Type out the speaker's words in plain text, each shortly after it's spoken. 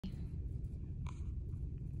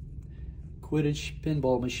Quidditch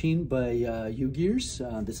Pinball machine by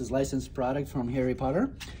UGears. This is licensed product from Harry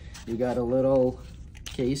Potter. You got a little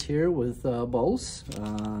case here with balls.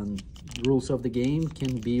 Rules of the game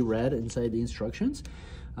can be read inside the instructions,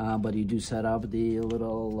 but you do set up the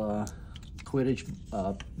little Quidditch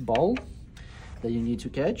ball that you need to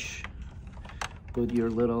catch. Put your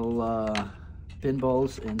little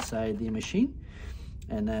pinballs inside the machine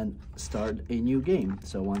and then start a new game.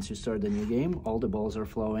 So once you start the new game, all the balls are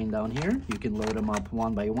flowing down here. You can load them up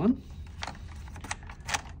one by one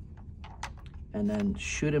and then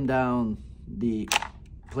shoot them down the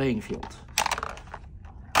playing field.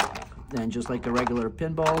 Then just like a regular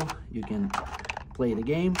pinball, you can play the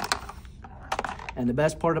game. And the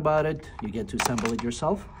best part about it, you get to assemble it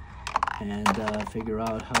yourself and figure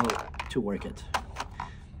out how to work it.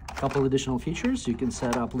 A couple additional features: you can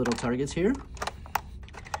set up little targets here,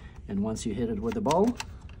 and once you hit it with the ball,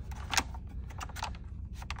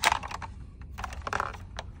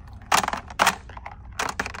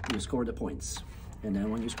 you score the points. And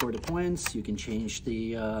then when you score the points, you can change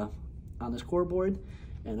the on the scoreboard.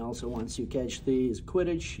 And also once you catch the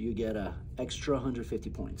Quidditch, you get a extra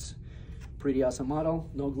 150 points. Pretty awesome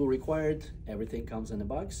model, no glue required, everything comes in the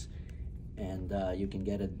box. And you can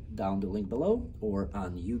get it down the link below or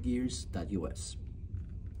on ugears.us.